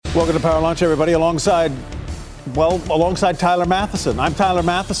Welcome to Power Lunch, everybody, alongside Tyler Mathisen. I'm Tyler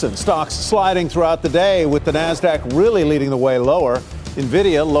Mathisen. Stocks sliding throughout the day with the NASDAQ really leading the way lower.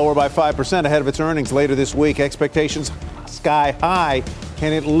 NVIDIA lower by 5% ahead of its earnings later this week. Expectations sky high.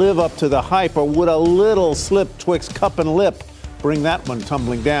 Can it live up to the hype, or would a little slip twixt cup and lip bring that one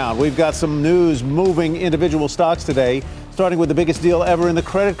tumbling down? We've got some news moving individual stocks today, starting with the biggest deal ever in the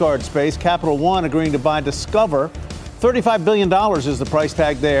credit card space. Capital One agreeing to buy Discover. $35 billion is the price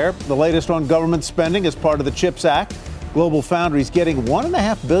tag there. The latest on government spending as part of the CHIPS Act. Global Foundries getting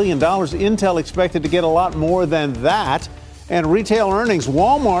 $1.5 billion. Intel expected to get a lot more than that. And retail earnings,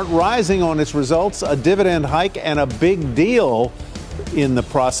 Walmart rising on its results, a dividend hike, and a big deal in the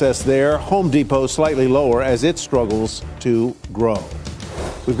process there. Home Depot slightly lower as it struggles to grow.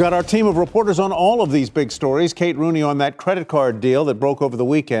 We've got our team of reporters on all of these big stories. Kate Rooney on that credit card deal that broke over the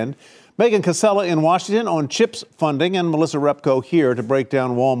weekend. Megan Casella in Washington on CHIPS funding, and Melissa Repko here to break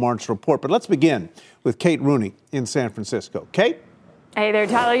down Walmart's report. But let's begin with Kate Rooney in San Francisco. Kate? Hey there,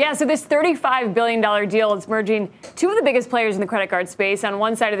 Tyler. Yeah, so this $35 billion deal is merging two of the biggest players in the credit card space. On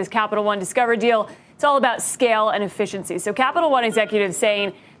one side of this Capital One Discover deal, it's all about scale and efficiency. So Capital One executives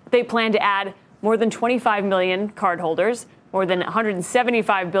saying they plan to add more than 25 million cardholders, more than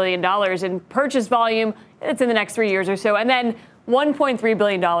 $175 billion in purchase volume. It's in the next 3 years or so. And then $1.3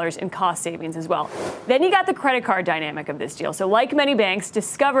 billion in cost savings as well. Then you got the credit card dynamic of this deal. So like many banks,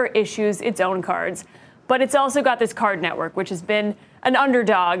 Discover issues its own cards, but it's also got this card network, which has been an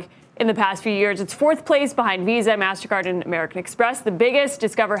underdog in the past few years. It's fourth place behind Visa, MasterCard, and American Express. The biggest,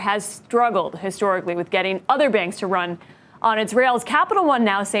 Discover has struggled historically with getting other banks to run on its rails. Capital One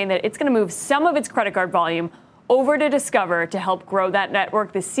now saying that it's going to move some of its credit card volume over to Discover to help grow that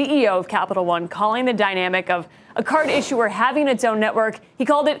network. The CEO of Capital One calling the dynamic of a card issuer having its own network, he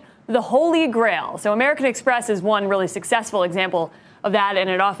called it the Holy Grail. So American Express is one really successful example of that, and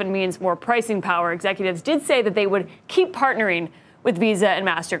it often means more pricing power. Executives did say that they would keep partnering with Visa and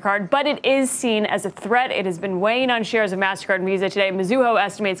MasterCard, but it is seen as a threat. It has been weighing on shares of MasterCard and Visa today. Mizuho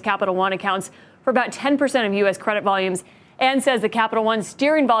estimates Capital One accounts for about 10% of U.S. credit volumes and says that Capital One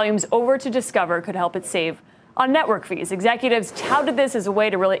steering volumes over to Discover could help it save on network fees. Executives touted this as a way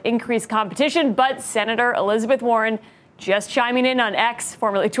to really increase competition, but Senator Elizabeth Warren just chiming in on X,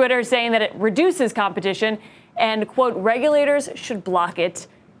 formerly Twitter, saying that it reduces competition and, quote, regulators should block it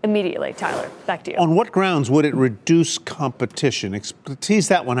immediately. Tyler, back to you. On what grounds would it reduce competition? Tease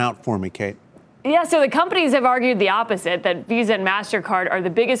that one out for me, Kate. Yeah, so the companies have argued the opposite, that Visa and MasterCard are the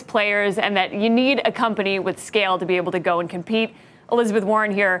biggest players and that you need a company with scale to be able to go and compete. Elizabeth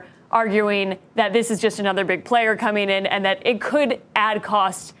Warren here arguing that this is just another big player coming in and that it could add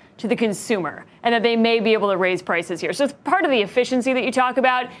cost to the consumer and that they may be able to raise prices here. So it's part of the efficiency that you talk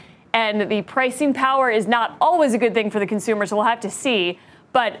about, and the pricing power is not always a good thing for the consumer, so we'll have to see.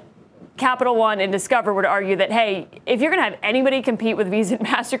 But Capital One and Discover would argue that, hey, if you're going to have anybody compete with Visa and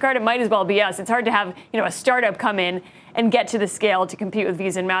MasterCard, it might as well be us. It's hard to have, a startup come in and get to the scale to compete with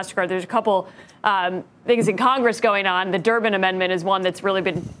Visa and MasterCard. There's a couple things in Congress going on. The Durbin Amendment is one that's really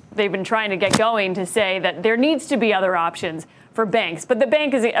they've been trying to get going to say that there needs to be other options for banks. But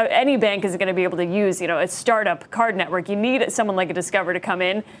any bank isn't going to be able to use, a startup card network. You need someone like a Discover to come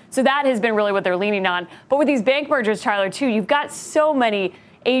in. So that has been really what they're leaning on. But with these bank mergers, Tyler, too, you've got so many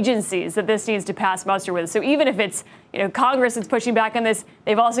agencies that this needs to pass muster with. So even if it's, Congress that's pushing back on this,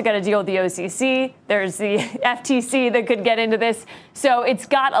 they've also got to deal with the OCC. There's the FTC that could get into this. So it's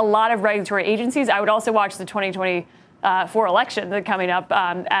got a lot of regulatory agencies. I would also watch the 2024 election that's coming up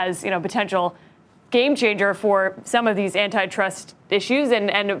as, potential game changer for some of these antitrust issues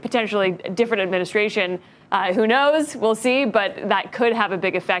and potentially different administration. Who knows? We'll see. But that could have a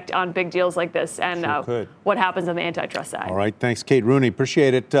big effect on big deals like this and what happens on the antitrust side. All right. Thanks, Kate Rooney.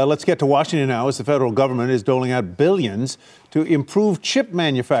 Appreciate it. Let's get to Washington now as the federal government is doling out billions to improve chip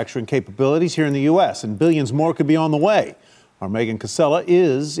manufacturing capabilities here in the U.S. And billions more could be on the way. Our Megan Casella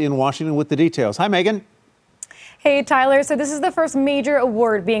is in Washington with the details. Hi, Megan. Hey, Tyler. So this is the first major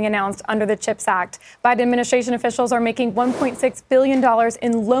award being announced under the CHIPS Act. Biden administration officials are making $1.6 billion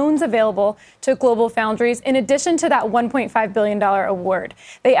in loans available to Global Foundries, in addition to that $1.5 billion award.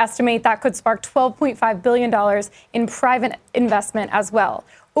 They estimate that could spark $12.5 billion in private investment as well.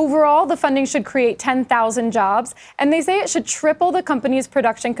 Overall, the funding should create 10,000 jobs, and they say it should triple the company's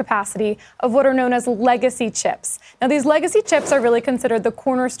production capacity of what are known as legacy chips. Now, these legacy chips are really considered the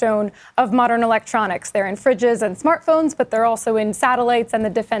cornerstone of modern electronics. They're in fridges and smartphones, but they're also in satellites and the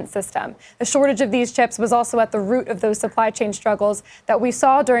defense system. The shortage of these chips was also at the root of those supply chain struggles that we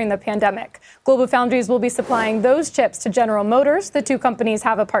saw during the pandemic. Global Foundries will be supplying those chips to General Motors. The two companies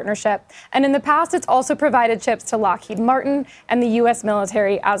have a partnership. And in the past, it's also provided chips to Lockheed Martin and the U.S.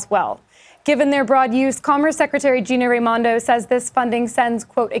 military as well. Given their broad use, Commerce Secretary Gina Raimondo says this funding sends,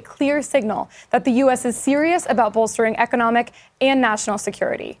 quote, a clear signal that the U.S. is serious about bolstering economic and national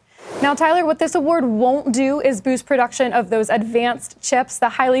security. Now, Tyler, what this award won't do is boost production of those advanced chips, the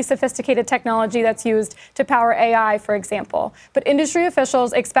highly sophisticated technology that's used to power AI, for example. But industry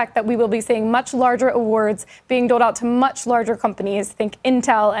officials expect that we will be seeing much larger awards being doled out to much larger companies, think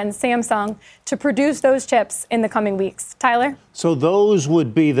Intel and Samsung, to produce those chips in the coming weeks. Tyler? So those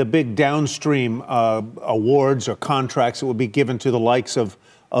would be the big downstream awards or contracts that would be given to the likes of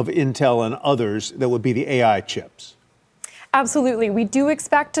Intel and others that would be the AI chips. Absolutely. We do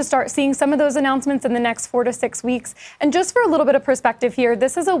expect to start seeing some of those announcements in the next 4 to 6 weeks. And just for a little bit of perspective here,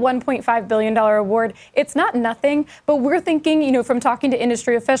 this is a $1.5 billion award. It's not nothing, but we're thinking, from talking to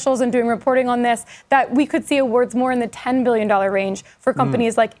industry officials and doing reporting on this, that we could see awards more in the $10 billion range for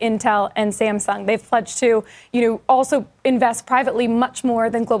companies like Intel and Samsung. They've pledged to, also invest privately much more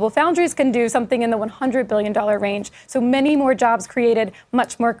than GlobalFoundries can do, something in the $100 billion range. So many more jobs created,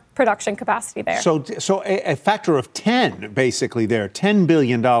 much more production capacity there. So a factor of 10, basically there, $10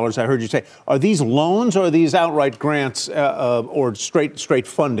 billion, I heard you say. Are these loans or are these outright grants or straight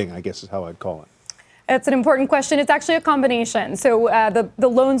funding, I guess is how I'd call it? It's an important question. It's actually a combination. So the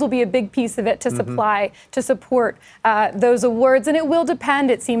loans will be a big piece of it to support those awards. And it will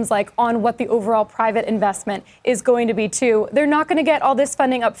depend, it seems like, on what the overall private investment is going to be, too. They're not going to get all this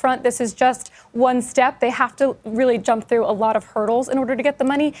funding up front. This is just one step. They have to really jump through a lot of hurdles in order to get the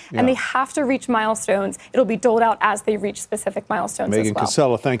money. Yeah. And they have to reach milestones. It'll be doled out as they reach specific milestones as well. Megan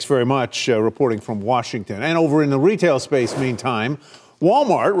Casella, thanks very much, reporting from Washington. And over in the retail space, meantime,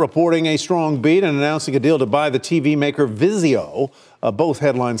 Walmart reporting a strong beat and announcing a deal to buy the TV maker Vizio. Both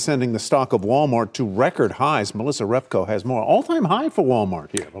headlines sending the stock of Walmart to record highs. Melissa Repko has more. All-time high for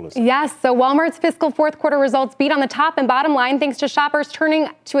Walmart here, Melissa. Yes, so Walmart's fiscal fourth quarter results beat on the top and bottom line thanks to shoppers turning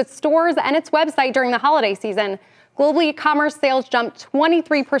to its stores and its website during the holiday season. Global e-commerce sales jumped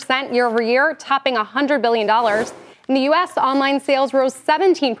 23% year over year, topping $100 billion. In the U.S., online sales rose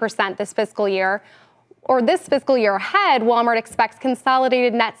 17% this fiscal year. This fiscal year ahead, Walmart expects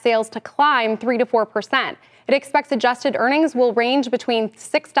consolidated net sales to climb 3 to 4%. It expects adjusted earnings will range between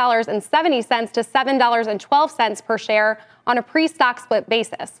 $6.70 to $7.12 per share on a pre-stock split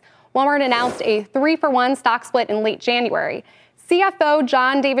basis. Walmart announced a 3-for-1 stock split in late January. CFO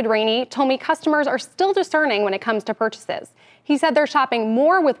John David Rainey told me customers are still discerning when it comes to purchases. He said they're shopping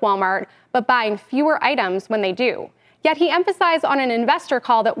more with Walmart, but buying fewer items when they do. Yet he emphasized on an investor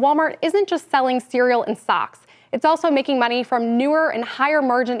call that Walmart isn't just selling cereal and socks. It's also making money from newer and higher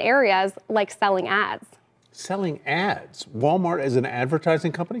margin areas like selling ads. Selling ads? Walmart as an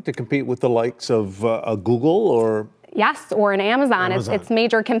advertising company to compete with the likes of Google or... Yes, or an Amazon. It's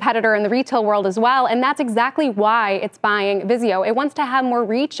major competitor in the retail world as well. And that's exactly why it's buying Vizio. It wants to have more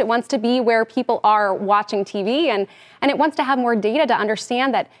reach. It wants to be where people are watching TV. And it wants to have more data to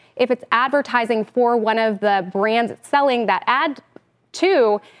understand that if it's advertising for one of the brands it's selling that ad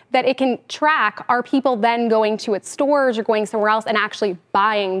to, that it can track, are people then going to its stores or going somewhere else and actually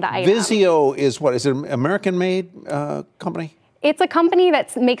buying the item. Vizio is what? Is it an American-made company? It's a company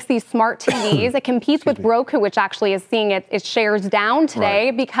that makes these smart TVs. It competes with Roku, which actually is seeing its shares down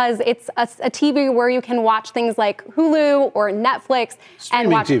today because it's a TV where you can watch things like Hulu or Netflix and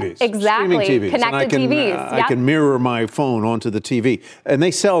watch TVs. Exactly, TVs. connected TVs. I can mirror my phone onto the TV, and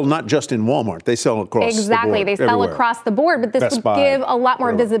they sell not just in Walmart; they sell across the board, they sell everywhere. Across the board. But this Best would Buy, give a lot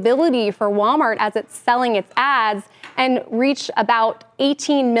more visibility for Walmart as it's selling its ads and reach about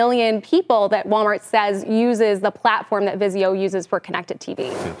 18 million people that Walmart says uses the platform that Vizio uses for connected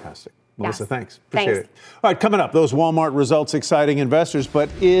TV. Fantastic. Melissa, Yes. Thanks. Appreciate it. All right, coming up, those Walmart results exciting investors, but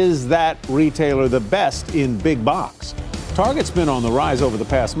is that retailer the best in big box? Target's been on the rise over the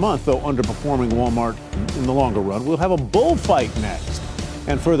past month, though underperforming Walmart in the longer run. We'll have a bullfight next.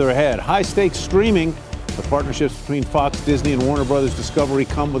 And further ahead, high-stakes streaming. The partnerships between Fox, Disney, and Warner Brothers Discovery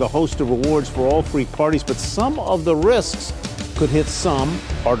come with a host of rewards for all three parties, but some of the risks could hit some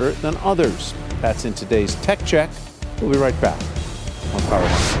harder than others. That's in today's Tech Check. We'll be right back on Power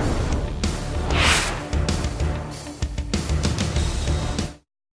Lunch.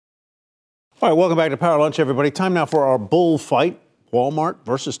 All right, welcome back to Power Lunch, everybody. Time now for our bullfight. Walmart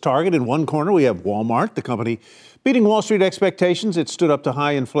versus Target. In one corner, we have Walmart, the company beating Wall Street expectations. It stood up to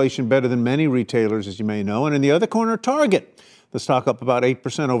high inflation better than many retailers, as you may know. And in the other corner, Target. The stock up about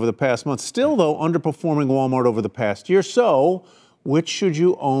 8% over the past month. Still, though, underperforming Walmart over the past year. So, which should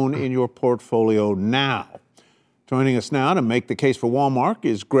you own in your portfolio now? Joining us now to make the case for Walmart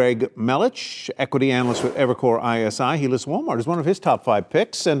is Greg Melich, equity analyst with Evercore ISI. He lists Walmart as one of his top 5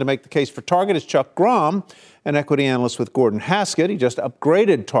 picks. And to make the case for Target is Chuck Grom, an equity analyst with Gordon Haskett. He just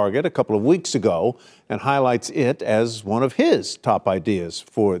upgraded Target a couple of weeks ago and highlights it as one of his top ideas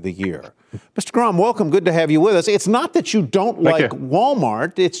for the year. Mr. Grom, welcome. Good to have you with us. It's not that you don't like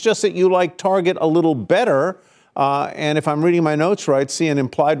Walmart. It's just that you like Target a little better. And if I'm reading my notes right, see an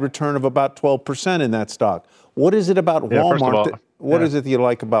implied return of about 12% in that stock. What is it about Walmart? What is it that you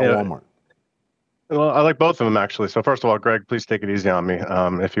like about Walmart? Well, I like both of them, actually. So first of all, Greg, please take it easy on me,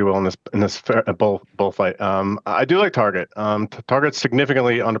 if you will, in this bull fight. I do like Target. Target's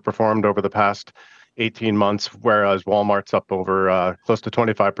significantly underperformed over the past 18 months, whereas Walmart's up over close to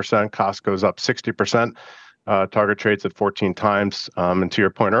 25%. Costco's up 60%. Target trades at 14 times. And to your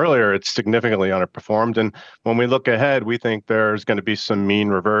point earlier, it's significantly underperformed. And when we look ahead, we think there's going to be some mean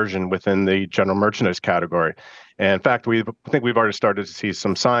reversion within the general merchandise category. And in fact, I think we've already started to see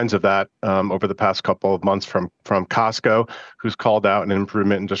some signs of that over the past couple of months from Costco, who's called out an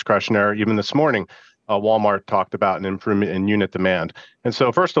improvement in discretionary. Even this morning, Walmart talked about an improvement in unit demand. And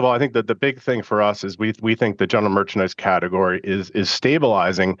so, first of all, I think that the big thing for us is we think the general merchandise category is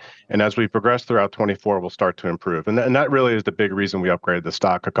stabilizing. And as we progress throughout 24, we'll start to improve. And that really is the big reason we upgraded the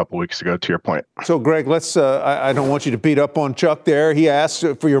stock a couple of weeks ago, to your point. So, Greg, let's I don't want you to beat up on Chuck there. He asked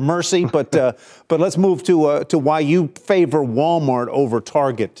for your mercy, but let's move to why you favor Walmart over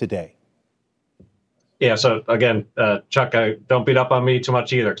Target today. Yeah, so again, Chuck, don't beat up on me too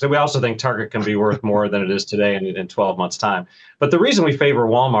much either, because we also think Target can be worth more than it is today in 12 months' time. But the reason we favor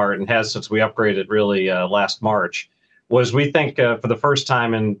Walmart, and has since we upgraded really last March, was we think for the first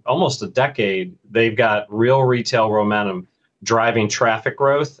time in almost a decade, they've got real retail momentum driving traffic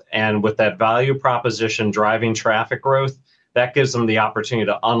growth. And with that value proposition driving traffic growth, that gives them the opportunity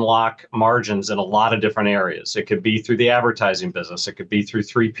to unlock margins in a lot of different areas. It could be through the advertising business. It could be through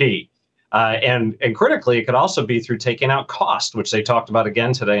 3P. And critically, it could also be through taking out cost, which they talked about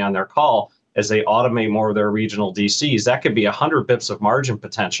again today on their call, as they automate more of their regional DCs. That could be 100 bips of margin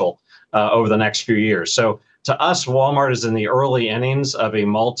potential over the next few years. So to us, Walmart is in the early innings of a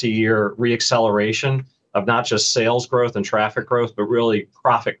multi-year reacceleration of not just sales growth and traffic growth, but really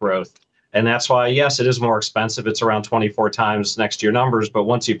profit growth. And that's why, yes, it is more expensive. It's around 24 times next year numbers. But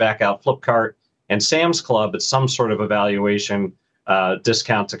once you back out Flipkart and Sam's Club, it's some sort of evaluation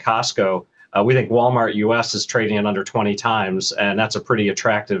discount to Costco. We think Walmart US is trading at under 20 times, and that's a pretty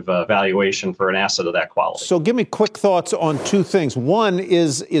attractive valuation for an asset of that quality. So give me quick thoughts on two things. One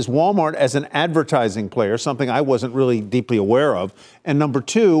is Walmart as an advertising player, something I wasn't really deeply aware of. And number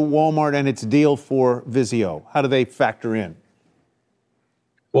two, Walmart and its deal for Vizio. How do they factor in?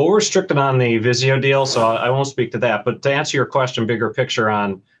 Well, we're restricted on the Vizio deal, so I won't speak to that. But to answer your question, bigger picture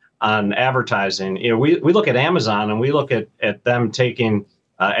on advertising, we look at Amazon and we look at them taking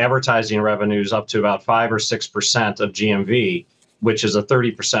advertising revenues up to about 5 or 6% of GMV, which is a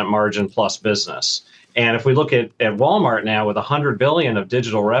 30% margin plus business. And if we look at Walmart now with $100 billion of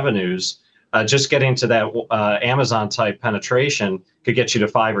digital revenues, just getting to that Amazon type penetration could get you to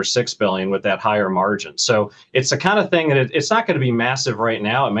 5 or 6 billion with that higher margin. So it's the kind of thing that it's not going to be massive right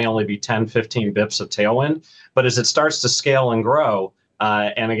now. It may only be 10, 15 bips of tailwind, but as it starts to scale and grow,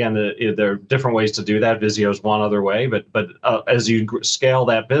 and again, there are different ways to do that. Vizio is one other way, but as you scale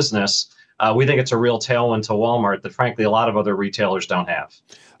that business, we think it's a real tailwind to Walmart that, frankly, a lot of other retailers don't have.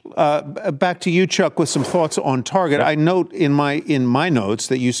 Back to you, Chuck, with some thoughts on Target. Yep. I note in my notes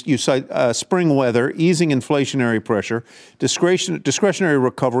that you cite spring weather, easing inflationary pressure, discretionary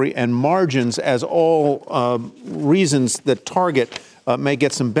recovery, and margins as all reasons that Target may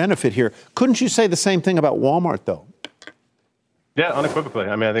get some benefit here. Couldn't you say the same thing about Walmart, though? Yeah, unequivocally.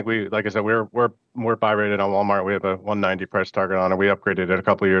 I mean, I think like I said, we're buy rated on Walmart. We have a 190 price target on it. We upgraded it a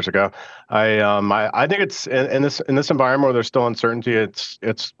couple of years ago. I think it's in this environment where there's still uncertainty.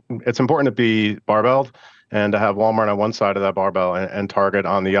 It's important to be barbelled and to have Walmart on one side of that barbell and Target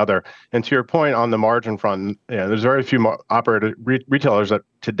on the other. And to your point on the margin front, there's very few retailers that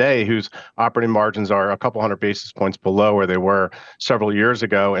today whose operating margins are a couple hundred basis points below where they were several years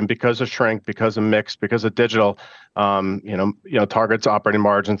ago. And because of shrink, because of mix, because of digital, Target's operating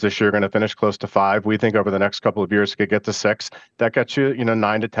margins this year are going to finish close to 5. We think over the next couple of years it could get to 6. That gets you,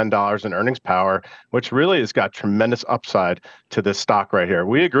 $9 to $10 in earnings power, which really has got tremendous upside to this stock right here.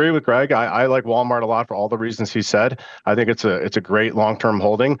 We agree with Greg. I like Walmart a lot for all the reasons he said. I think it's a great long-term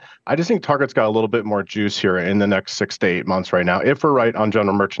holding. I just think Target's got a little bit more juice here in the next 6 to 8 months right now, if we're right on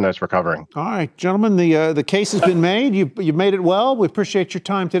general merchandise recovering. All right, gentlemen, the case has been made. You've made it well. We appreciate your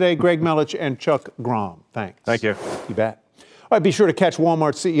time today, Greg Melich and Chuck Grom. Thanks. Thank you. You bet. All right, be sure to catch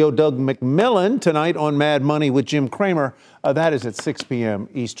Walmart CEO Doug McMillon tonight on Mad Money with Jim Cramer. That is at 6 p.m.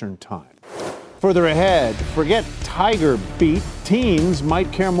 Eastern Time. Further ahead, forget Tiger beat. Teens might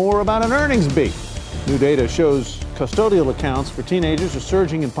care more about an earnings beat. New data shows custodial accounts for teenagers are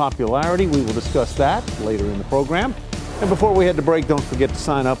surging in popularity. We will discuss that later in the program. And before we head to break, don't forget to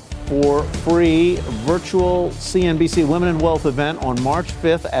sign up for free virtual CNBC Women in Wealth event on March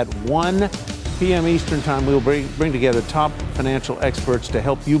 5th at 1 p.m. Eastern Time. We will bring together top financial experts to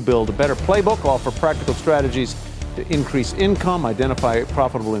help you build a better playbook, offer practical strategies to increase income, identify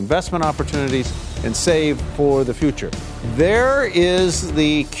profitable investment opportunities, and save for the future. There is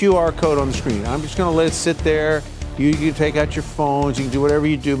the QR code on the screen. I'm just going to let it sit there. You can take out your phones. You can do whatever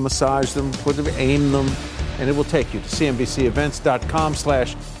you do, massage them, put them, aim them, and it will take you to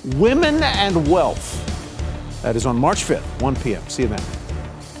cnbcevents.com/women and wealth. That is on March 5th, 1 p.m. See you then.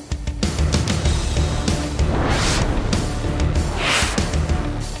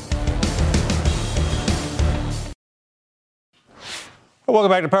 Welcome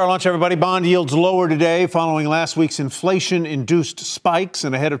back to Power Lunch, everybody. Bond yields lower today following last week's inflation-induced spikes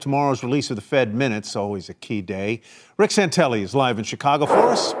and ahead of tomorrow's release of the Fed minutes, always a key day. Rick Santelli is live in Chicago for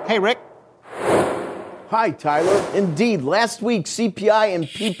us. Hey, Rick. Hi, Tyler. Indeed, last week, CPI and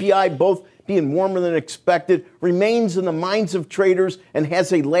PPI both being warmer than expected remains in the minds of traders and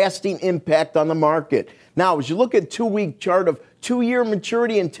has a lasting impact on the market. Now, as you look at two-week chart of 2-year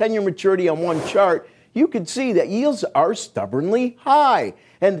maturity and 10-year maturity on one chart, you can see that yields are stubbornly high.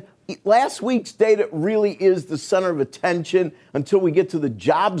 And last week's data really is the center of attention until we get to the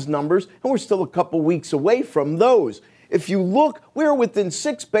jobs numbers, and we're still a couple weeks away from those. If you look, we're within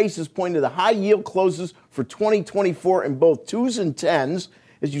 6 basis points of the high yield closes for 2024 in both 2s and 10s.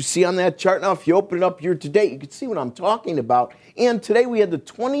 As you see on that chart now, if you open it up year to date, you can see what I'm talking about. And today we had the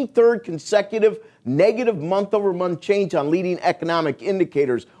 23rd consecutive negative month-over-month change on leading economic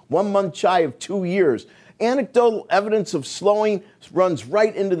indicators, 1 month shy of 2 years. Anecdotal evidence of slowing runs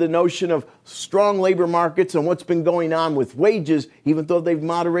right into the notion of strong labor markets and what's been going on with wages. Even though they've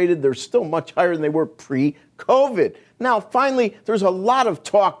moderated, they're still much higher than they were pre-COVID. Now, finally, there's a lot of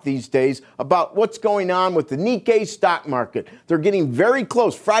talk these days about what's going on with the Nikkei stock market. They're getting very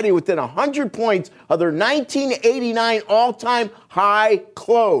close, Friday within 100 points of their 1989 all-time high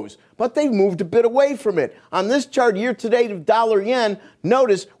close. But they've moved a bit away from it. On this chart year-to-date of dollar-yen,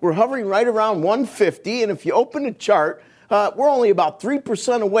 notice we're hovering right around 150. And if you open the chart, we're only about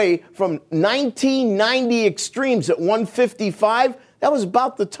 3% away from 1990 extremes at 155. That was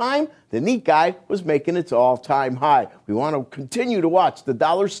about the time the Nikkei was making its all-time high. We want to continue to watch the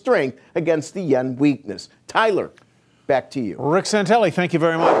dollar's strength against the yen weakness. Tyler, back to you. Rick Santelli, thank you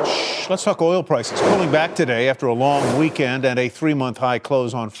very much. Let's talk oil prices. Pulling back today after a long weekend and a 3-month high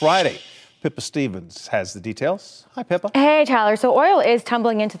close on Friday. Pippa Stevens has the details. Hi, Pippa. Hey, Tyler. So oil is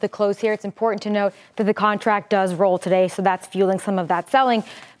tumbling into the close here. It's important to note that the contract does roll today, so that's fueling some of that selling.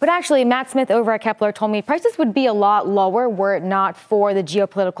 But actually, Matt Smith over at Kepler told me prices would be a lot lower were it not for the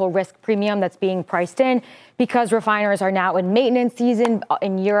geopolitical risk premium that's being priced in, because refiners are now in maintenance season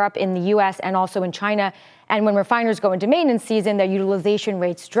in Europe, in the U.S., and also in China. And when refiners go into maintenance season, their utilization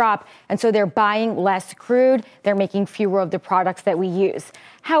rates drop. And so they're buying less crude. They're making fewer of the products that we use.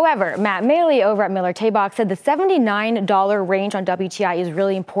 However, Matt Maley over at Miller Tabak said the $79 range on WTI is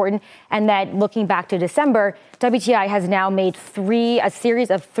really important, and that looking back to December, WTI has now made a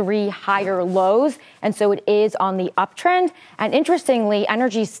series of 3 higher lows, and so it is on the uptrend. And interestingly,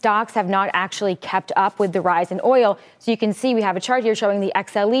 energy stocks have not actually kept up with the rise in oil. So you can see we have a chart here showing the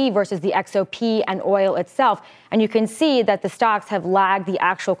XLE versus the XOP and oil itself. And you can see that the stocks have lagged the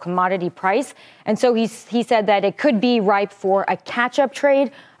actual commodity price. And so he said that it could be ripe for a catch-up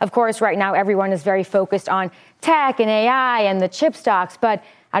trade. Of course, right now, everyone is very focused on tech and AI and the chip stocks. But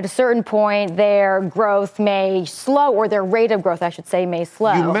at a certain point, their growth may slow, or their rate of growth, I should say, may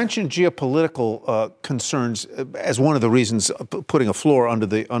slow. You mentioned geopolitical concerns as one of the reasons putting a floor under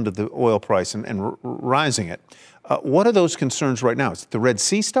the oil price and rising it. What are those concerns right now? Is it the Red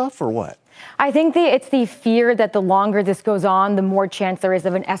Sea stuff or what? I think it's the fear that the longer this goes on, the more chance there is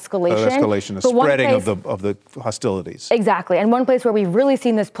of an escalation. The spreading of the hostilities. Exactly. And one place where we've really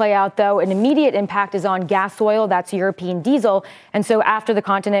seen this play out, though, an immediate impact is on gas oil. That's European diesel. And so after the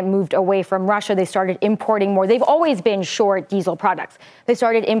continent moved away from Russia, they started importing more. They've always been short diesel products. They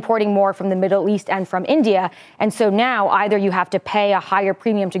started importing more from the Middle East and from India. And so now either you have to pay a higher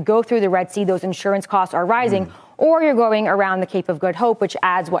premium to go through the Red Sea, those insurance costs are rising, or you're going around the Cape of Good Hope, which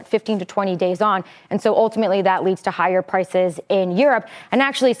adds, 15 to 20 days on. And so ultimately that leads to higher prices in Europe. And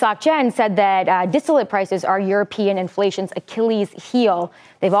actually, SocGen said that distillate prices are European inflation's Achilles heel.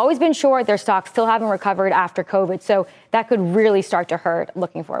 They've always been short. Their stocks still haven't recovered after COVID. So that could really start to hurt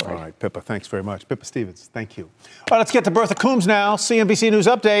looking forward. All right, Pippa, thanks very much. Pippa Stevens, thank you. All right, let's get to Bertha Coombs now, CNBC News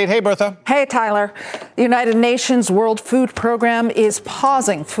Update. Hey, Bertha. Hey, Tyler. The United Nations World Food Program is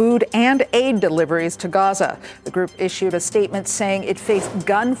pausing food and aid deliveries to Gaza. The group issued a statement saying it faced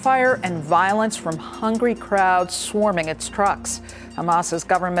gunfire and violence from hungry crowds swarming its trucks. Hamas's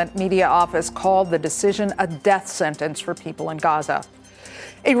government media office called the decision a death sentence for people in Gaza.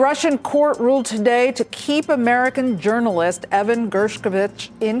 A Russian court ruled today to keep American journalist Evan Gershkovich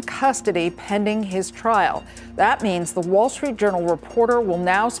in custody pending his trial. That means the Wall Street Journal reporter will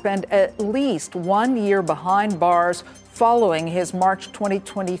now spend at least 1 year behind bars following his March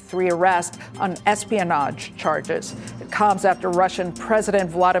 2023 arrest on espionage charges. It comes after Russian President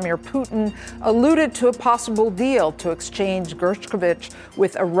Vladimir Putin alluded to a possible deal to exchange Gershkovich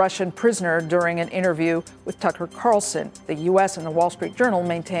with a Russian prisoner during an interview with Tucker Carlson. The U.S. and the Wall Street Journal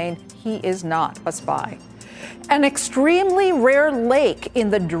maintain he is not a spy. An extremely rare lake in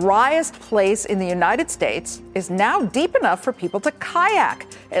the driest place in the United States is now deep enough for people to kayak,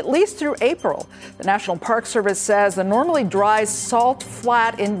 at least through April. The National Park Service says the normally dry salt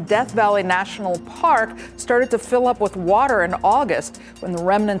flat in Death Valley National Park started to fill up with water in August when the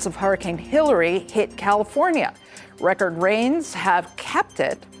remnants of Hurricane Hilary hit California. Record rains have kept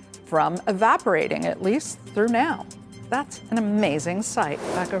it from evaporating, at least through now. That's an amazing sight.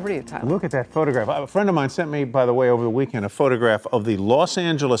 Back over to you, Tyler. Look at that photograph. A friend of mine sent me, by the way, over the weekend, a photograph of the Los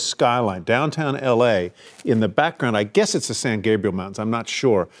Angeles skyline, downtown L.A. In the background, I guess it's the San Gabriel Mountains, I'm not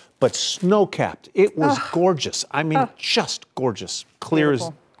sure, but snow-capped. It was gorgeous. I mean, just gorgeous. Clear as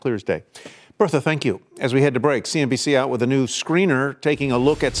day. Bertha, thank you. As we head to break, CNBC out with a new screener taking a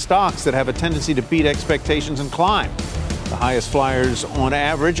look at stocks that have a tendency to beat expectations and climb. The highest flyers on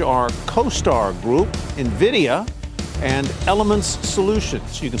average are CoStar Group, NVIDIA, and Elements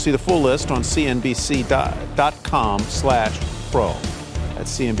Solutions. You can see the full list on cnbc.com/pro.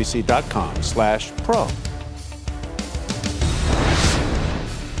 That's cnbc.com/pro.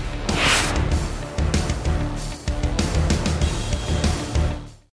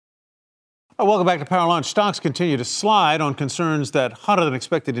 Welcome back to Power Lunch. Stocks continue to slide on concerns that hotter than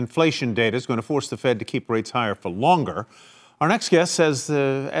expected inflation data is going to force the Fed to keep rates higher for longer. Our next guest says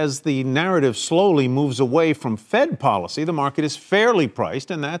as the narrative slowly moves away from Fed policy, the market is fairly priced,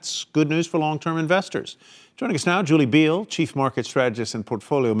 and that's good news for long-term investors. Joining us now, Julie Beal, Chief Market Strategist and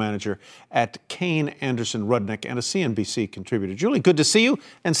Portfolio Manager at Kayne Anderson Rudnick, and a CNBC contributor. Julie, good to see you,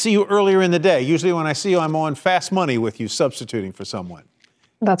 and see you earlier in the day. Usually when I see you, I'm on Fast Money with you, substituting for someone.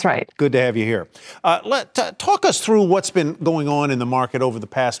 That's right. Good to have you here. Talk us through what's been going on in the market over the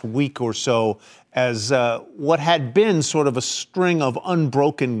past week or so as what had been sort of a string of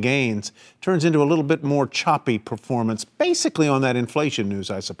unbroken gains turns into a little bit more choppy performance, basically on that inflation news,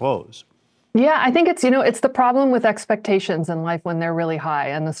 I suppose. Yeah, I think it's the problem with expectations in life when they're really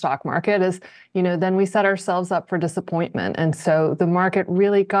high in the stock market is, then we set ourselves up for disappointment. And so the market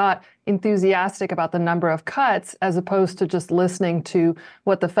really got enthusiastic about the number of cuts as opposed to just listening to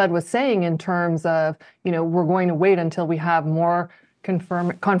what the Fed was saying in terms of, we're going to wait until we have more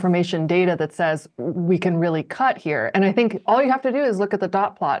confirmation data that says we can really cut here. And I think all you have to do is look at the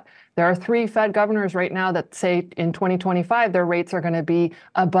dot plot. There are 3 Fed governors right now that say in 2025 their rates are going to be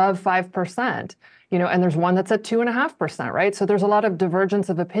above 5%, and there's one that's at 2.5%, right? So there's a lot of divergence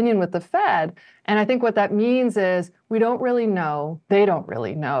of opinion with the Fed. And I think what that means is we don't really know. They don't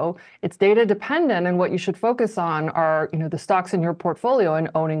really know. It's data dependent, and what you should focus on are, the stocks in your portfolio and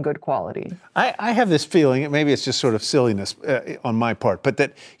owning good quality. I have this feeling, maybe it's just sort of silliness on my part, but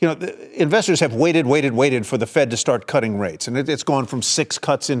that, the investors have waited for the Fed to start cutting rates. And it's gone from 6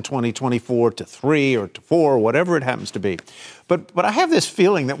 cuts in 2024 to 3 or to 4, whatever it happens to be. But I have this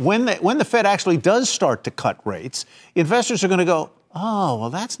feeling that when the Fed actually does start to cut rates, investors are going to go, oh, well,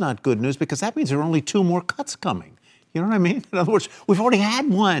 that's not good news because that means there are only 2 more cuts coming. You know what I mean? In other words, we've already had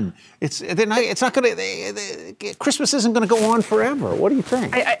one. It's not going to. Christmas isn't going to go on forever. What do you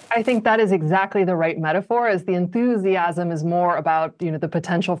think? I think that is exactly the right metaphor. As the enthusiasm is more about the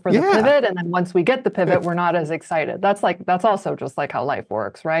potential for the pivot, and then once we get the pivot, we're not as excited. That's also just like how life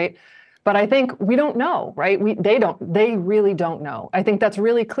works, right? But I think we don't know, right? They really don't know. I think that's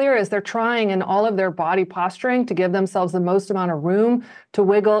really clear as they're trying in all of their body posturing to give themselves the most amount of room to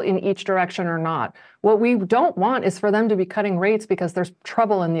wiggle in each direction or not. What we don't want is for them to be cutting rates because there's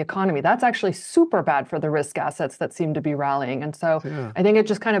trouble in the economy. That's actually super bad for the risk assets that seem to be rallying. And so I think it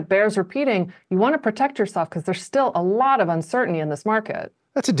just kind of bears repeating. You want to protect yourself because there's still a lot of uncertainty in this market.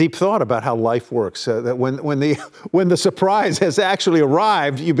 That's a deep thought about how life works. That when the surprise has actually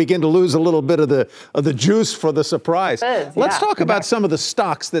arrived, you begin to lose a little bit of the juice for the surprise. Let's talk about some of the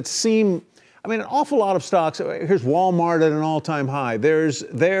stocks that seem. I mean, an awful lot of stocks. Here's Walmart at an all-time high. There's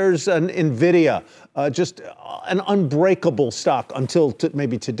an Nvidia, just an unbreakable stock until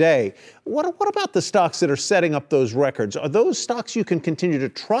maybe today. What about the stocks that are setting up those records? Are those stocks you can continue to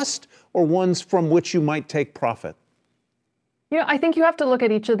trust, or ones from which you might take profit? I think you have to look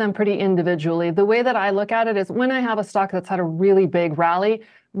at each of them pretty individually. The way that I look at it is when I have a stock that's had a really big rally,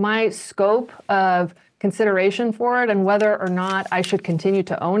 my scope of consideration for it and whether or not I should continue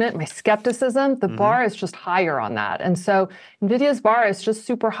to own it, my skepticism, the bar is just higher on that. And so NVIDIA's bar is just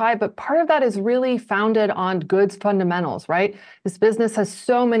super high, but part of that is really founded on goods fundamentals, right? This business has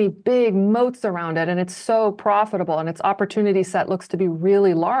so many big moats around it, and it's so profitable, and its opportunity set looks to be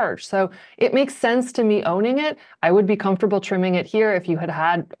really large. So it makes sense to me owning it. I would be comfortable trimming it here if you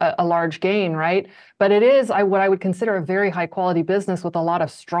had a large gain, right? But it is what I would consider a very high quality business with a lot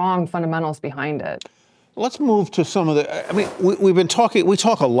of strong fundamentals behind it. Let's move to some of the, I mean, we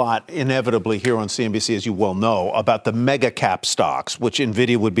talk a lot inevitably here on CNBC, as you well know, about the mega cap stocks, which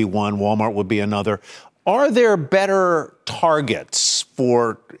NVIDIA would be one, Walmart would be another. Are there better targets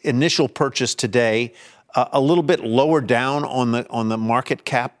for initial purchase today, a little bit lower down on the market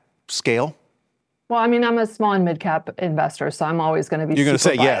cap scale? Well, I mean, I'm a small and mid cap investor, so I'm always going to be. You're going to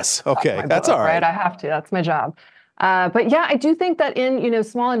say yes. Okay, that's all right. I have to. That's my job. But yeah, I do think that in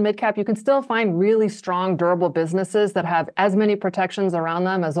small and mid cap, you can still find really strong, durable businesses that have as many protections around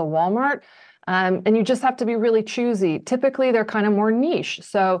them as a Walmart. And you just have to be really choosy. Typically, they're kind of more niche.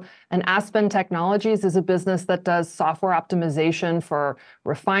 So an Aspen Technologies is a business that does software optimization for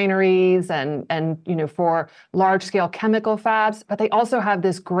refineries and for large-scale chemical fabs. But they also have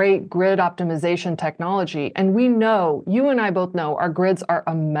this great grid optimization technology. And we know, you and I both know, our grids are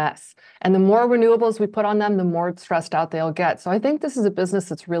a mess. And the more renewables we put on them, the more stressed out they'll get. So I think this is a business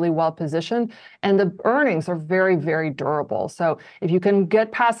that's really well positioned. And the earnings are very, very durable. So if you can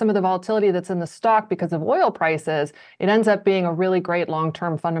get past some of the volatility that's in the stock because of oil prices, it ends up being a really great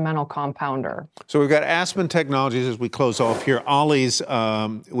long-term fundamental compounder. So we've got Aspen Technologies as we close off here, Ollie's,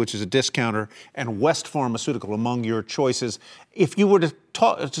 which is a discounter, and West Pharmaceutical among your choices. If you were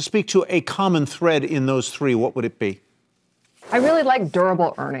to speak to a common thread in those three, what would it be? I really like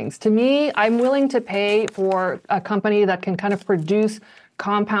durable earnings. To me, I'm willing to pay for a company that can kind of produce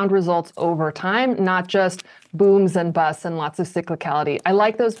compound results over time, not just booms and busts and lots of cyclicality. I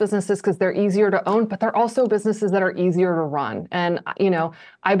like those businesses because they're easier to own, but they're also businesses that are easier to run. And,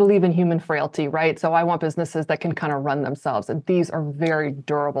 I believe in human frailty, right? So I want businesses that can kind of run themselves. And these are very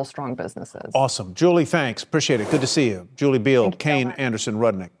durable, strong businesses. Awesome. Julie, thanks. Appreciate it. Good to see you. Julie Beal, Kane Anderson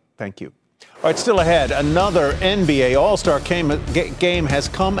Rudnick. Thank you. All right, still ahead, another NBA All-Star game has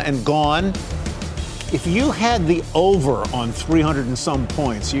come and gone. If you had the over on 300 and some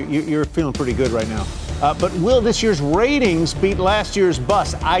points, you're feeling pretty good right now. But will this year's ratings beat last year's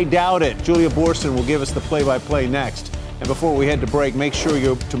bust? I doubt it. Julia Boorstin will give us the play-by-play next. And before we head to break, make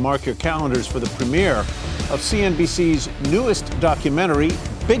sure to mark your calendars for the premiere of CNBC's newest documentary,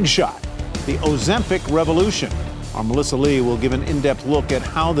 Big Shot, The Ozempic Revolution. Our Melissa Lee will give an in-depth look at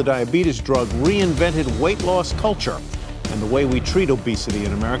how the diabetes drug reinvented weight loss culture and the way we treat obesity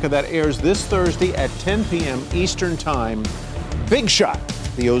in America. That airs this Thursday at 10 p.m. Eastern Time. Big Shot,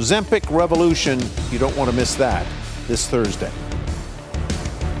 The Ozempic Revolution. You don't want to miss that this Thursday.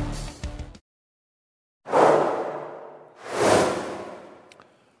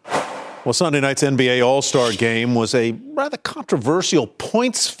 Well, Sunday night's NBA All-Star Game was a rather controversial,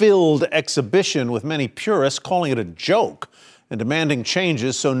 points-filled exhibition with many purists calling it a joke and demanding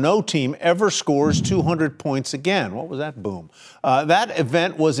changes so no team ever scores 200 points again. What was that boom? That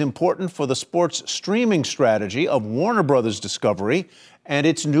event was important for the sports streaming strategy of Warner Brothers Discovery and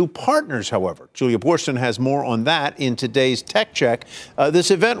its new partners, however. Julia Boorstin has more on that in today's Tech Check. This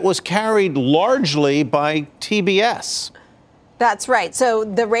event was carried largely by TBS. That's right. So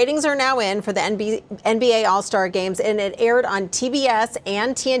the ratings are now in for the NBA All-Star Games, and it aired on TBS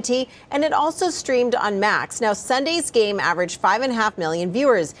and TNT, and it also streamed on Max. Now, Sunday's game averaged 5.5 million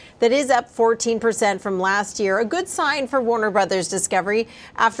viewers. That is up 14% from last year, a good sign for Warner Brothers Discovery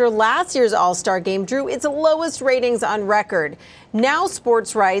after last year's All-Star Game drew its lowest ratings on record. Now,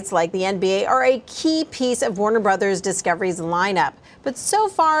 sports rights like the NBA are a key piece of Warner Brothers Discovery's lineup. But so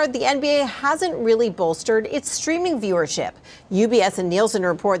far, the NBA hasn't really bolstered its streaming viewership. UBS and Nielsen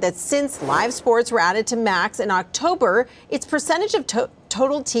report that since live sports were added to Max in October, its percentage of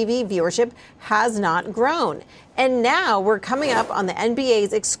total TV viewership has not grown. And now we're coming up on the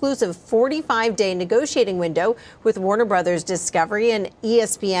NBA's exclusive 45-day negotiating window with Warner Brothers Discovery and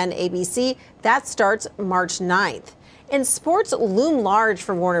ESPN ABC. That starts March 9th. And sports loom large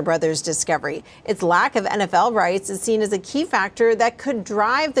for Warner Brothers Discovery. Its lack of NFL rights is seen as a key factor that could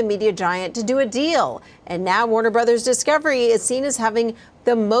drive the media giant to do a deal. And now Warner Brothers Discovery is seen as having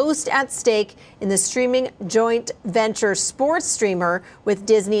the most at stake in the streaming joint venture sports streamer with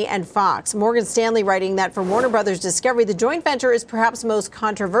Disney and Fox. Morgan Stanley writing that for Warner Brothers Discovery, the joint venture is perhaps most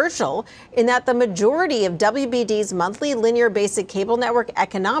controversial in that the majority of WBD's monthly linear basic cable network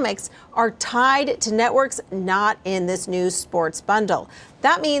economics are tied to networks not in this new sports bundle.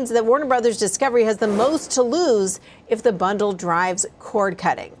 That means that Warner Brothers Discovery has the most to lose if the bundle drives cord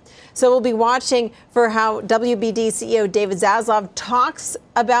cutting. So we'll be watching for how WBD CEO David Zaslav talks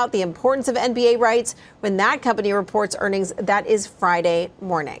about the importance of NBA rights when that company reports earnings. That is Friday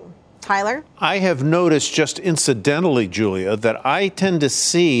morning. Tyler? I have noticed just incidentally, Julia, that I tend to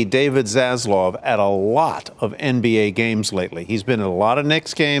see David Zaslav at a lot of NBA games lately. He's been at a lot of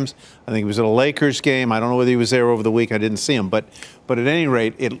Knicks games. I think he was at a Lakers game. I don't know whether he was there over the week. I didn't see him. But at any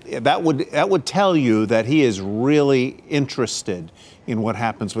rate, that would tell you that he is really interested in what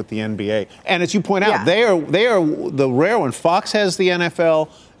happens with the NBA. And as you point out, they are the rare one. Fox has the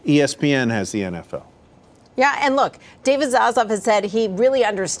NFL. ESPN has the NFL. Yeah, and look, David Zaslav has said he really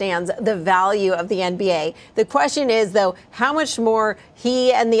understands the value of the NBA. The question is, though, how much more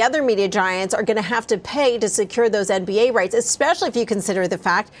he and the other media giants are going to have to pay to secure those NBA rights, especially if you consider the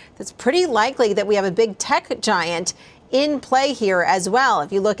fact that it's pretty likely that we have a big tech giant in play here as well.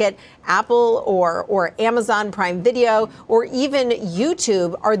 If you look at Apple or Amazon Prime Video or even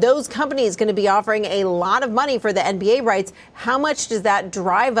YouTube, are those companies going to be offering a lot of money for the NBA rights? How much does that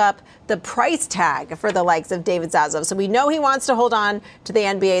drive up the price tag for the likes of David Zaslav? So we know he wants to hold on to the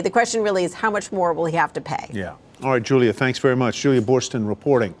NBA. The question really is, how much more will he have to pay? Yeah. All right, Julia, thanks very much. Julia Boorstin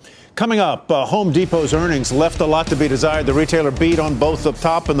reporting. Coming up, Home Depot's earnings left a lot to be desired. The retailer beat on both the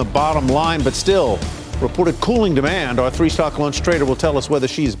top and the bottom line, but still reported cooling demand. Our three-stock lunch trader will tell us whether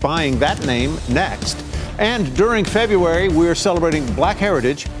she's buying that name next. And during February, we're celebrating Black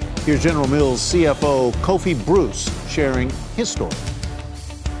Heritage. Here's General Mills CFO Kofi Bruce sharing his story.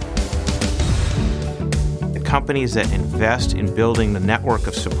 The companies that invest in building the network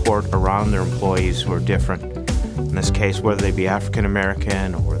of support around their employees who are different, in this case, whether they be African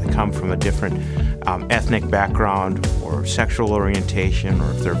American or they come from a different ethnic background or sexual orientation,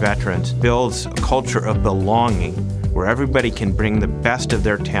 or if they're veterans, builds a culture of belonging where everybody can bring the best of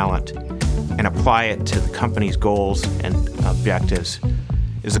their talent and apply it to the company's goals and objectives,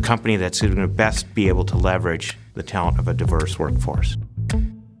 is a company that's going to best be able to leverage the talent of a diverse workforce.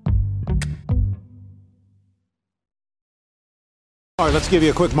 All right, let's give you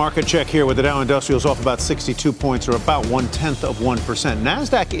a quick market check here with the Dow Industrials off about 62 points, or about 0.1%.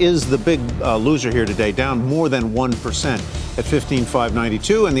 NASDAQ is the big loser here today, down more than 1% at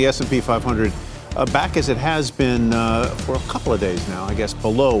 15,592, and the S&P 500 back as it has been for a couple of days now, I guess,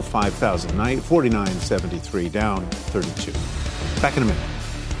 below 5,000, 49.73, down 32. Back in a minute.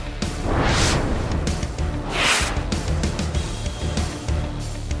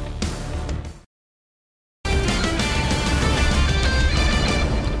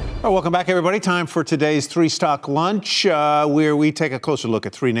 All right, welcome back, everybody. Time for today's three-stock lunch, where we take a closer look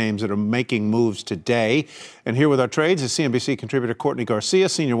at three names that are making moves today. And here with our trades is CNBC contributor Courtney Garcia,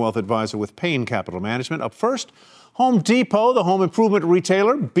 Senior Wealth Advisor with Payne Capital Management. Up first, Home Depot, the home improvement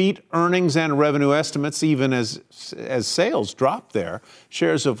retailer, beat earnings and revenue estimates even as sales dropped there.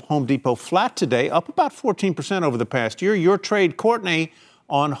 Shares of Home Depot flat today, up about 14% over the past year. Your trade, Courtney,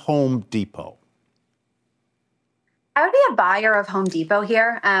 on Home Depot. I would be a buyer of Home Depot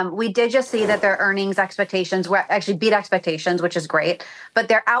here. We did just see that their earnings expectations were actually beat expectations, which is great. But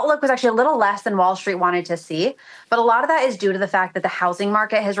their outlook was actually a little less than Wall Street wanted to see. But a lot of that is due to the fact that the housing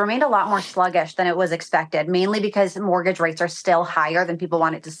market has remained a lot more sluggish than it was expected, mainly because mortgage rates are still higher than people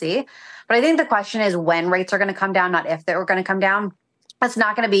wanted to see. But I think the question is when rates are going to come down, not if they're going to come down. That's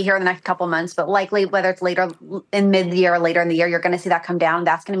not going to be here in the next couple of months, but likely whether it's later in mid-year or later in the year, you're going to see that come down.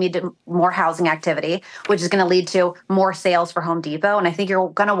 That's going to lead to more housing activity, which is going to lead to more sales for Home Depot. And I think you're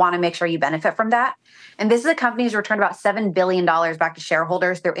going to want to make sure you benefit from that. And this is a company who's returned about $7 billion back to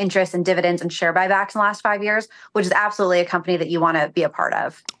shareholders through interest and dividends and share buybacks in the last 5 years, which is absolutely a company that you want to be a part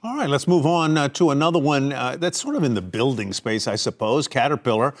of. All right, let's move on to another one that's sort of in the building space, I suppose.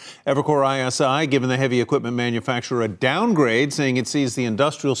 Caterpillar, Evercore ISI, giving the heavy equipment manufacturer a downgrade, saying it sees the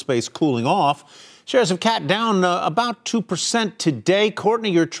industrial space cooling off. Shares of CAT down about 2% today. Courtney,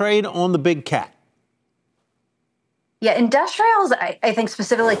 your trade on the big cat. Yeah, industrials, I think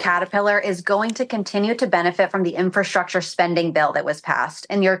specifically Caterpillar, is going to continue to benefit from the infrastructure spending bill that was passed.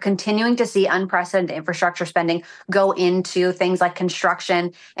 And you're continuing to see unprecedented infrastructure spending go into things like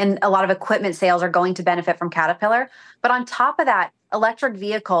construction, and a lot of equipment sales are going to benefit from Caterpillar. But on top of that, electric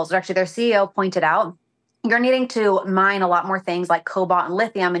vehicles, actually their CEO pointed out, you're needing to mine a lot more things like cobalt and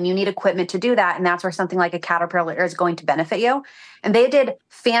lithium, and you need equipment to do that. And that's where something like a Caterpillar is going to benefit you. And they did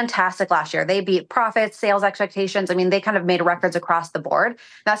fantastic last year. They beat profits, sales expectations. I mean, they kind of made records across the board.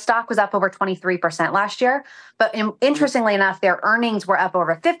 That stock was up over 23% last year. But interestingly enough, their earnings were up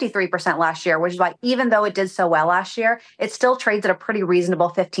over 53% last year, which is why even though it did so well last year, it still trades at a pretty reasonable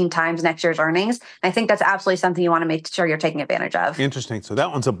 15 times next year's earnings. And I think that's absolutely something you want to make sure you're taking advantage of. Interesting. So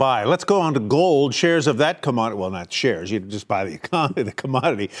that one's a buy. Let's go on to gold. Shares of that commodity, well, not shares, you just buy the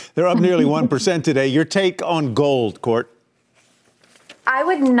commodity. They're up nearly 1% today. Your take on gold, Court? I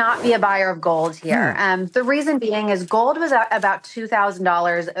would not be a buyer of gold here. The reason being is gold was at about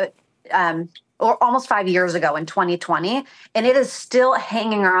 $2,000 or almost 5 years ago in 2020, and it is still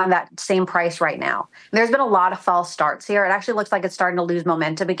hanging around that same price right now. There's been a lot of false starts here. It actually looks like it's starting to lose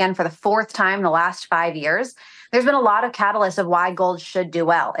momentum again for the fourth time in the last 5 years. There's been a lot of catalysts of why gold should do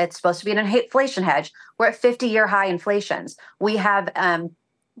well. It's supposed to be an inflation hedge. We're at 50-year high inflations. We have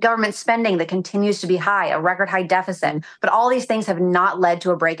government spending that continues to be high, a record high deficit. But all these things have not led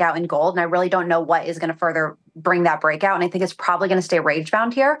to a breakout in gold. And I really don't know what is going to further bring that breakout. And I think it's probably going to stay range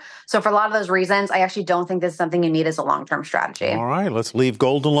bound here. So for a lot of those reasons, I actually don't think this is something you need as a long-term strategy. All right, let's leave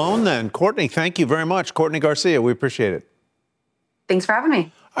gold alone then. Courtney, thank you very much. Courtney Garcia, we appreciate it. Thanks for having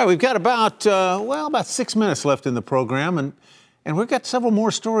me. All right, we've got about 6 minutes left in the program, and we've got several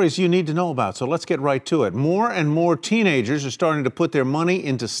more stories you need to know about, so let's get right to it. More and more teenagers are starting to put their money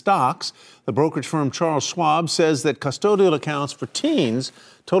into stocks. The brokerage firm Charles Schwab says that custodial accounts for teens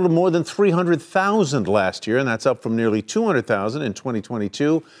totaled more than 300,000 last year, and that's up from nearly 200,000 in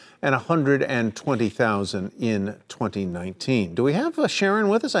 2022 and 120,000 in 2019. Do we have Sharon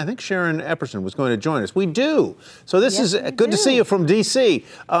with us? I think Sharon Epperson was going to join us. We do. So this is good to see you from D.C.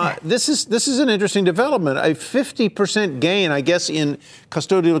 This is an interesting development. A 50% gain, I guess, in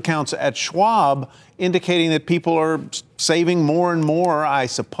custodial accounts at Schwab, indicating that people are saving more and more, I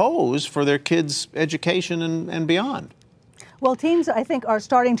suppose, for their kids' education and beyond. Well, teens, I think, are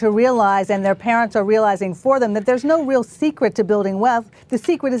starting to realize, and their parents are realizing for them, that there's no real secret to building wealth. The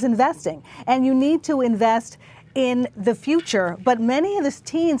secret is investing. And you need to invest in the future. But many of the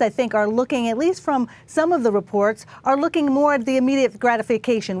teens, I think, are looking, at least from some of the reports, are looking more at the immediate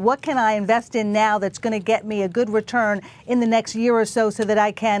gratification. What can I invest in now that's going to get me a good return in the next year or so that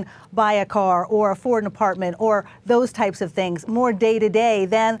I can buy a car or afford an apartment or those types of things, more day to day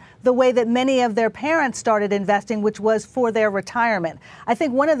than the way that many of their parents started investing, which was for their retirement. I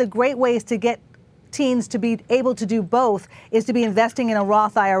think one of the great ways to get teens to be able to do both is to be investing in a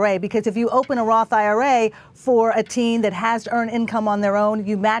Roth IRA, because if you open a Roth IRA for a teen that has to earn income on their own,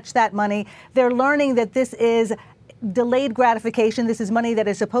 you match that money. They're learning that this is delayed gratification. This is money that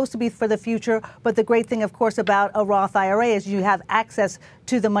is supposed to be for the future. But the great thing, of course, about a Roth IRA is you have access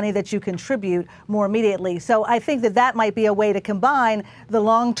to the money that you contribute more immediately. So I think that that might be a way to combine the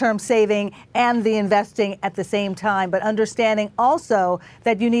long-term saving and the investing at the same time, but understanding also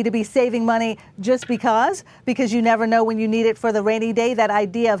that you need to be saving money just because you never know when you need it for the rainy day. That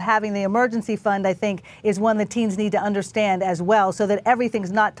idea of having the emergency fund, I think, is one that teens need to understand as well, so that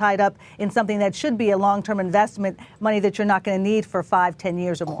everything's not tied up in something that should be a long-term investment, money that you're not going to need for 5-10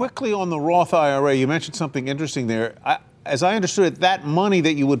 years or more. Quickly on the Roth IRA, you mentioned something interesting there. As I understood it, that money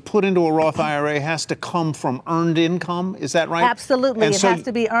that you would put into a Roth IRA has to come from earned income. Is that right? Absolutely. It has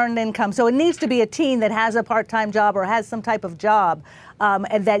to be earned income. So it needs to be a teen that has a part-time job or has some type of job.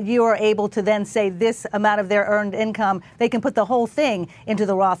 And that you are able to then say this amount of their earned income, they can put the whole thing into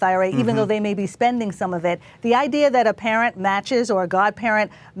the Roth IRA, even though they may be spending some of it. The idea that a parent matches or a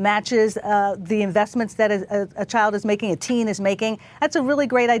godparent matches the investments that a child is making, a teen is making, that's a really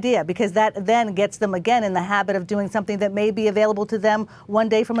great idea, because that then gets them again in the habit of doing something that may be available to them one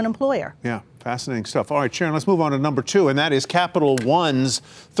day from an employer. Yeah. Fascinating stuff. All right, Sharon, let's move on to number 2, and that is Capital One's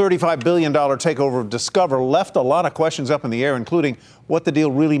 $35 billion takeover of Discover. Left a lot of questions up in the air, including what the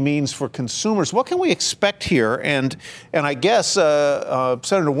deal really means for consumers. What can we expect here? And I guess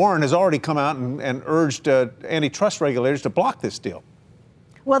Senator Warren has already come out and urged antitrust regulators to block this deal.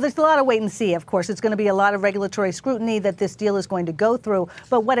 Well, there's a lot of wait and see, of course. It's going to be a lot of regulatory scrutiny that this deal is going to go through.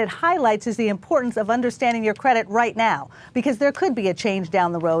 But what it highlights is the importance of understanding your credit right now, because there could be a change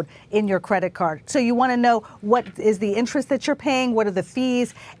down the road in your credit card. So you want to know what is the interest that you're paying, what are the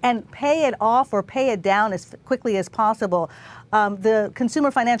fees, and pay it off or pay it down as quickly as possible. The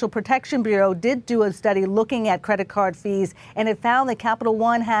Consumer Financial Protection Bureau did do a study looking at credit card fees, and it found that Capital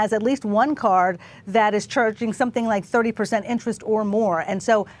One has at least one card that is charging something like 30% interest or more. And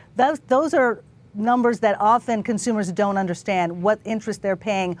so those are numbers that often consumers don't understand what interest they're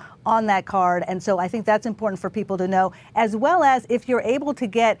paying on that card. And so I think that's important for people to know, as well as if you're able to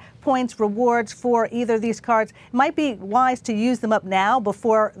get points, rewards for either of these cards, it might be wise to use them up now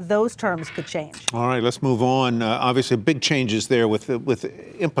before those terms could change. All right, let's move on. Obviously, big changes there with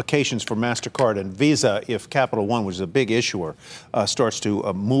implications for MasterCard and Visa if Capital One, which is a big issuer, starts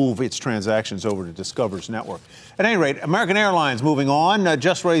to move its transactions over to Discover's network. At any rate, American Airlines, moving on,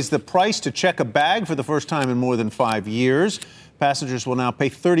 just raised the price to check a bag for the first time in more than 5 years. Passengers will now pay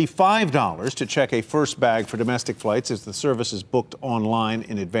 $35 to check a first bag for domestic flights as the service is booked online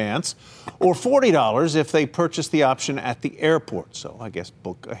in advance, or $40 if they purchase the option at the airport. So I guess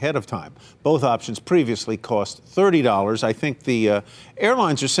book ahead of time. Both options previously cost $30. I think the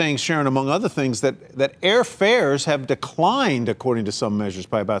airlines are saying, Sharon, among other things, that airfares have declined, according to some measures,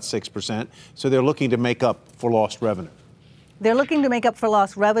 by about 6%. So they're looking to make up for lost revenue. They're looking to make up for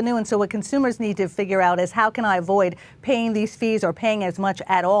lost revenue, and so what consumers need to figure out is how can I avoid paying these fees or paying as much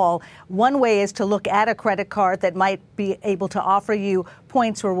at all. One way is to look at a credit card that might be able to offer you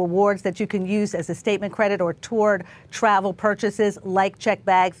points or rewards that you can use as a statement credit or toward travel purchases like check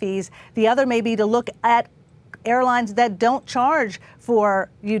bag fees. The other may be to look at airlines that don't charge for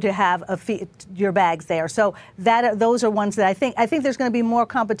you to have your bags there. So those are ones that I think there's going to be more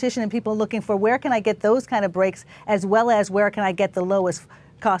competition and people looking for where can I get those kind of breaks, as well as where can I get the lowest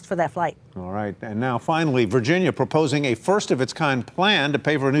cost for that flight. All right. And now finally, Virginia proposing a first-of-its-kind plan to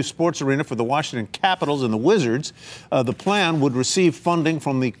pay for a new sports arena for the Washington Capitals and the Wizards. The plan would receive funding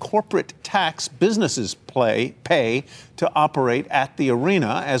from the corporate tax businesses pay to operate at the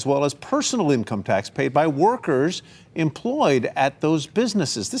arena, as well as personal income tax paid by workers employed at those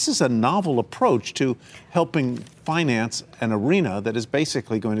businesses. This is a novel approach to helping finance an arena that is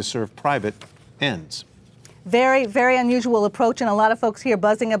basically going to serve private ends. Very, very unusual approach, and a lot of folks here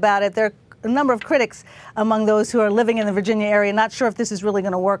buzzing about it. There are a number of critics among those who are living in the Virginia area. Not sure if this is really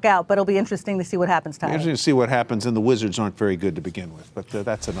going to work out, but it'll be interesting to see what happens, Tyler. Interesting to see what happens, and the Wizards aren't very good to begin with, but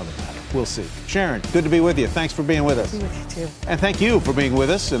that's another matter. We'll see. Sharon, good to be with you. Thanks for being with us. Good to be with you, too. And thank you for being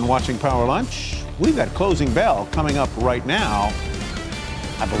with us and watching Power Lunch. We've got Closing Bell coming up right now.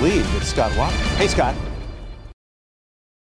 I believe it's Scott Watt. Hey, Scott.